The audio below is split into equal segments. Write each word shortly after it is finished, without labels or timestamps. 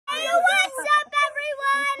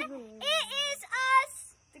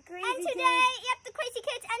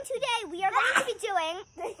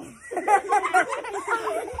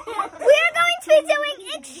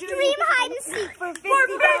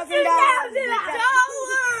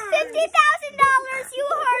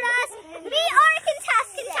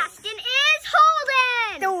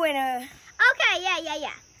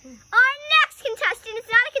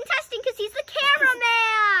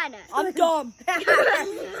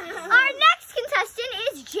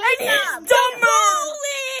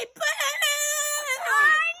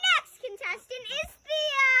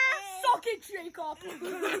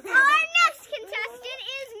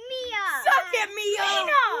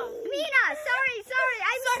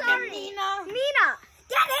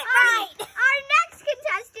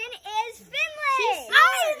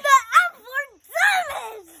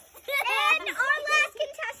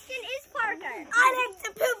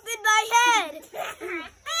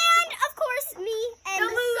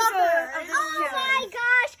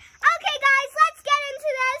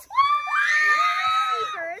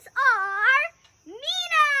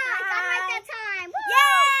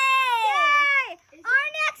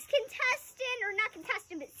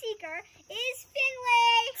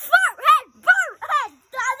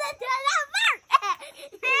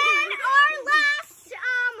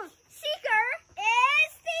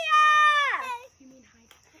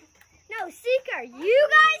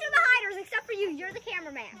you're the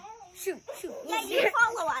cameraman. Shoot. Yeah, you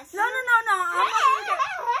follow us. No. Okay,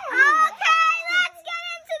 let's get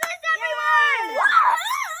into this, everyone.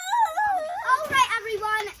 All right,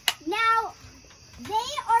 everyone. Now, they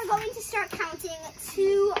are going to start counting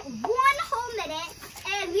to 1 whole minute,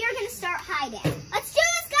 and we are going to start hiding. Let's do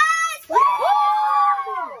this, guys. Woo! All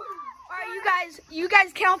right, you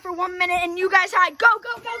guys count for 1 minute, and you guys hide. Go.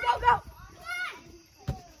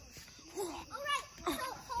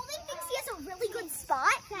 Really good spot.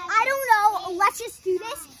 I don't know. Let's just do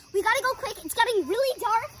this. We gotta go quick. It's getting really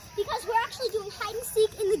dark because we're actually doing hide and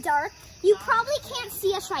seek in the dark. You probably can't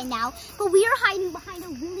see us right now, but we are hiding behind a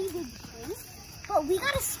really big tree. But we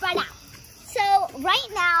gotta spread out. So right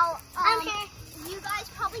now, you guys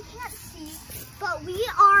probably can't see, but we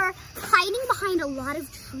are hiding behind a lot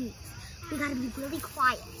of trees. We gotta be really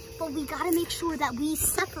quiet, but we gotta make sure that we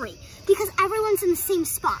separate because everyone's in the same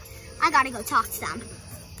spot. I gotta go talk to them.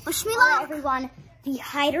 Wish me luck. All right, everyone, the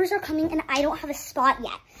hiders are coming and I don't have a spot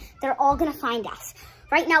yet. They're all gonna find us.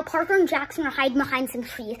 Right now, Parker and Jackson are hiding behind some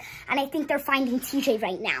trees and I think they're finding TJ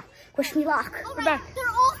right now. Wish me luck. All right, they're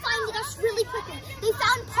all finding us really quickly. They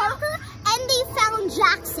found Parker and they found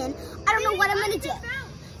Jackson. I don't know what I'm gonna do.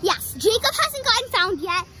 Yes, Jacob hasn't gotten found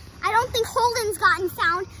yet. I don't think Holden's gotten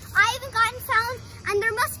found. I haven't gotten found and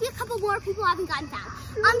there must be a couple more people who haven't gotten found.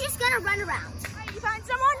 I'm just gonna run around. All right, you find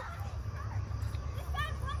someone?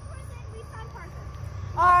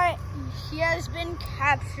 All right, he has been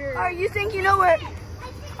captured. All right, you think you know where?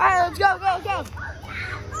 All right, let's go.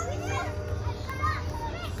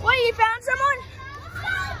 What, you found someone?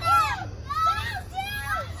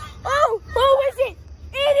 Oh, who is it?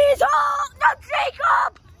 It is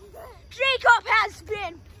Jacob! Jacob has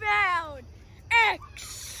been found.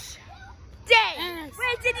 X-Day.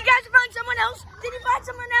 Wait, did you guys find someone else? Did you find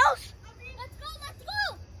someone else? Let's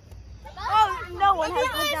go. Oh, no one has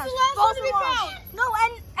been found. Both of them. No,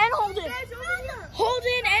 and Holden.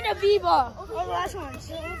 Holden and Aviva. Oh, the last one.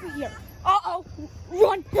 So over here. Uh-oh.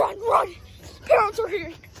 Run. Parents are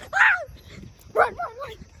here. Ah! Run.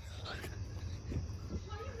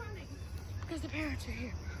 Because the parents are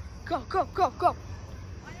here. Go.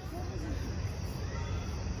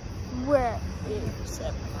 Where is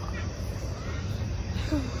everyone?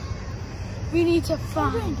 We need to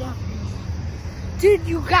find out. Did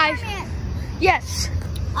you guys? Yes.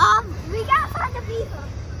 We gotta find Aviva.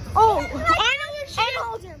 Oh, I know where she is.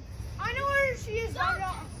 Holden. I know where she is.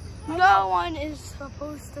 No one is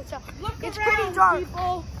supposed to tell. It's pretty dark.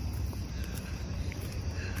 People.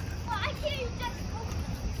 I can't just...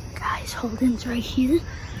 Guys, Holden's right here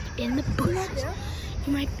in the bushes.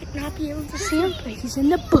 You might not be able to see him, but he's in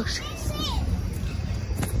the bushes.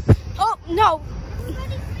 Oh, no.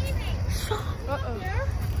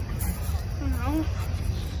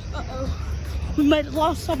 Uh-oh. We might have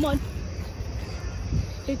lost someone.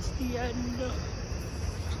 It's the end.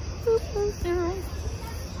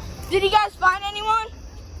 Did you guys find anyone?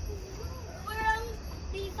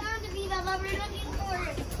 We found Aviva, but we're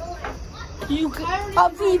looking for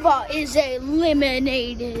Aviva is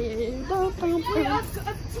eliminated.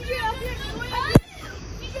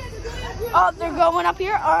 Oh, they're going up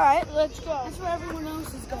here? All right, let's go. That's where everyone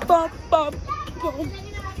else is going.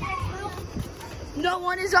 No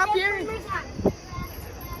one is up here.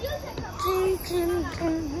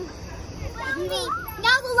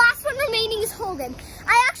 Now the last one remaining is Holden.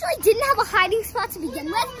 I actually didn't have a hiding spot to begin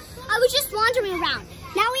with. I was just wandering around.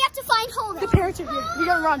 Now we have to find Holden. The parents are here. We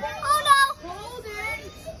gotta run. Oh no!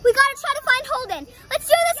 Holden! We gotta try to find Holden. Let's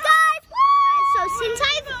do this, guys! So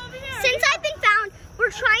since I've been found,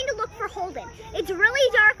 we're trying to look for Holden. It's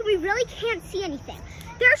really dark and we really can't see anything.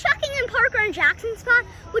 They're checking in Parker and Jackson's spot,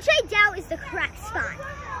 which I doubt is the correct spot.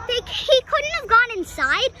 He couldn't have gone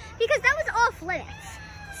inside because that was off limits.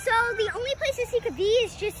 So the only places he could be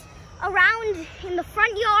is just around in the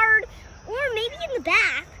front yard or maybe in the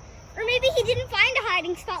back. Or maybe he didn't find a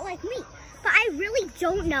hiding spot like me. But I really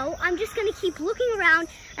don't know. I'm just gonna keep looking around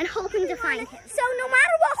and hoping to find him. So no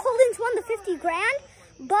matter what, Holden's won the 50 grand,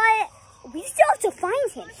 but we still have to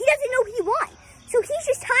find him. He doesn't know he won. So he's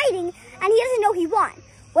just hiding and he doesn't know he won.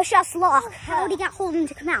 Wish us luck. How to get Holden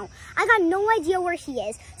to come out. I got no idea where he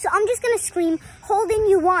is. So I'm just gonna scream, Holden,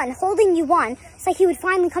 you won. Holden, you won. So he would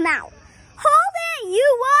finally come out. Holden,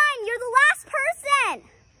 you won. You're the last person.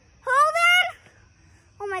 Holden?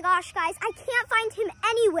 Oh my gosh, guys, I can't find him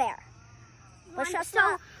anywhere. Wish us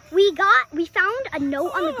luck. We found a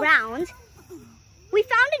note on the ground. We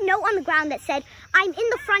found a note on the ground that said, I'm in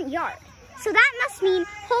the front yard. So that must mean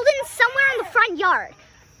Holden's somewhere in the front yard.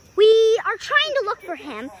 We are trying to look for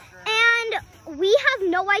him, and we have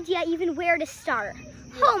no idea even where to start.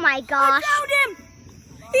 Oh my gosh. I found him!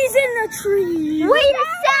 He's in a tree. Wait a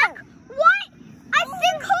sec. What? I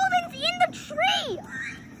think Holden's in the tree.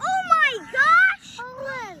 Oh my gosh.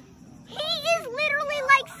 Holden. He is literally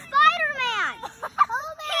like Spider-Man.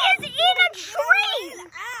 He is in a tree.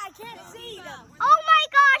 I can't see them. Oh my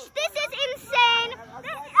gosh, this is insane.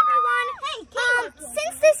 Everyone,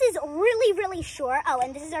 since this is really short,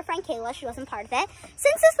 and this is our friend Kayla, she wasn't part of it.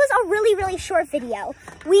 Since this was a really short video,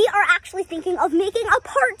 we are actually thinking of making a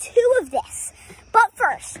part 2 of this. But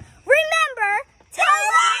first, remember to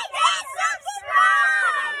like and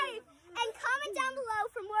subscribe! And comment down below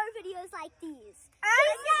for more videos like these.